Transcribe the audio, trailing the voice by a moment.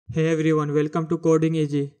Hey everyone, welcome to Coding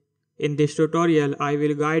Easy. In this tutorial, I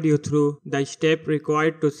will guide you through the step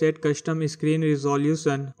required to set custom screen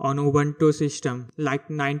resolution on Ubuntu system like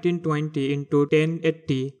 1920 into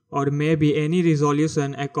 1080 or maybe any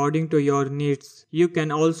resolution according to your needs. You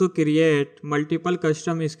can also create multiple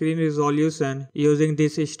custom screen resolution using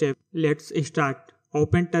this step. Let's start.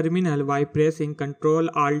 Open terminal by pressing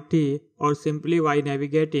Ctrl-Alt-T or simply by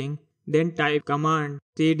navigating. Then type command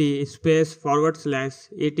cd space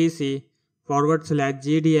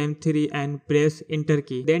 /etc/gdm3 and press enter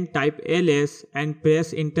key. Then type ls and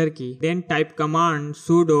press enter key. Then type command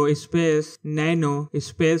sudo space nano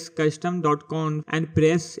space custom.conf and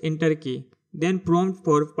press enter key. Then prompt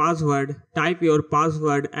for password. Type your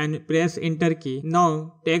password and press enter key.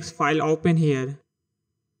 Now text file open here.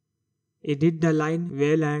 Edit the line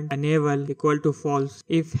well and enable equal to false.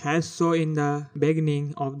 If hash show in the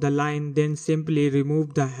beginning of the line, then simply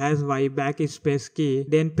remove the hash by backspace key.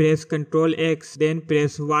 Then press Ctrl X, then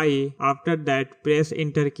press Y. After that press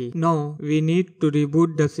enter key. Now we need to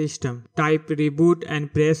reboot the system. Type reboot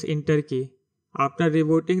and press enter key. After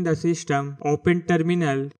rebooting the system, open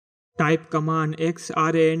terminal. Type command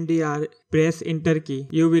xrandr, press enter key.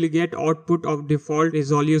 You will get output of default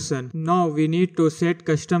resolution. Now we need to set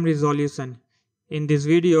custom resolution. In this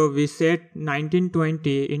video we set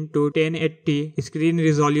 1920 into 1080 screen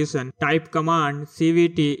resolution. Type command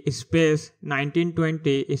cvt space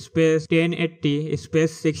 1920 space 1080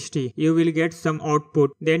 space 60. You will get some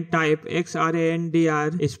output. Then type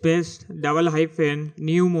xrandr space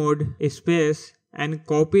 _newmode space and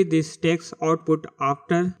copy this text output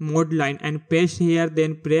after mode line and paste here,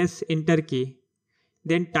 then press enter key.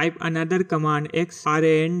 Then type another command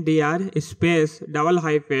xrandr space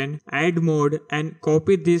 _addmode and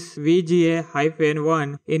copy this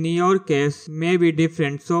vga-1. In your case may be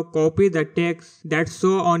different, so copy the text that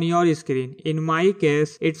show on your screen. In my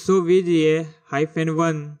case it show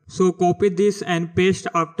vga-1. So copy this and paste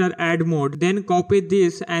after addmode. Then copy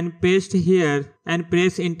this and paste here and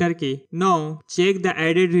press enter key. Now check the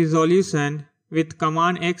added resolution with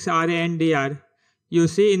command xrandr. You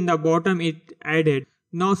see in the bottom it added.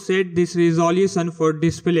 Now set this resolution for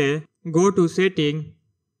display. Go to setting,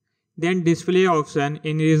 then display option.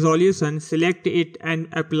 In resolution select it and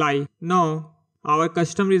apply. Now our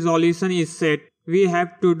custom resolution is set. We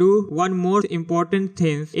have to do one more important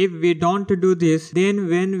thing. If we don't do this, then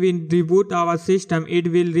when we reboot our system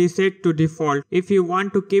it will reset to default. If you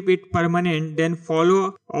want to keep it permanent, then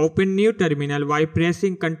follow open new terminal by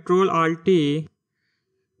pressing Ctrl-Alt-T.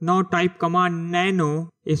 Now type command nano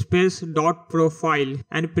space .profile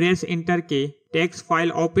and press enter key. Text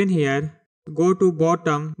file open here. Go to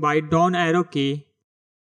bottom by down arrow key.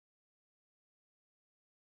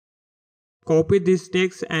 Copy this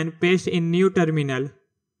text and paste in new terminal.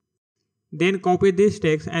 Then copy this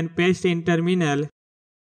text and paste in terminal.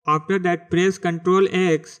 After that press Ctrl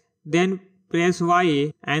X, then press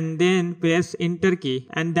Y and then press enter key,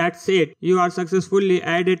 and that's it. You are successfully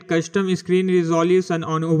added custom screen resolution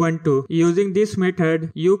on Ubuntu. Using this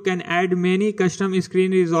method, you can add many custom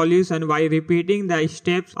screen resolution by repeating the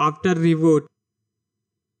steps after reboot.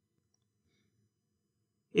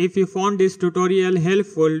 If you found this tutorial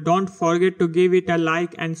helpful, don't forget to give it a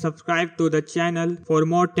like and subscribe to the channel for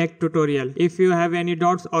more tech tutorial. If you have any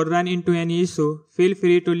doubts or run into any issue, feel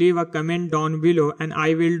free to leave a comment down below and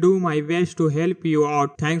I will do my best to help you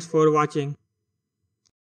out. Thanks for watching.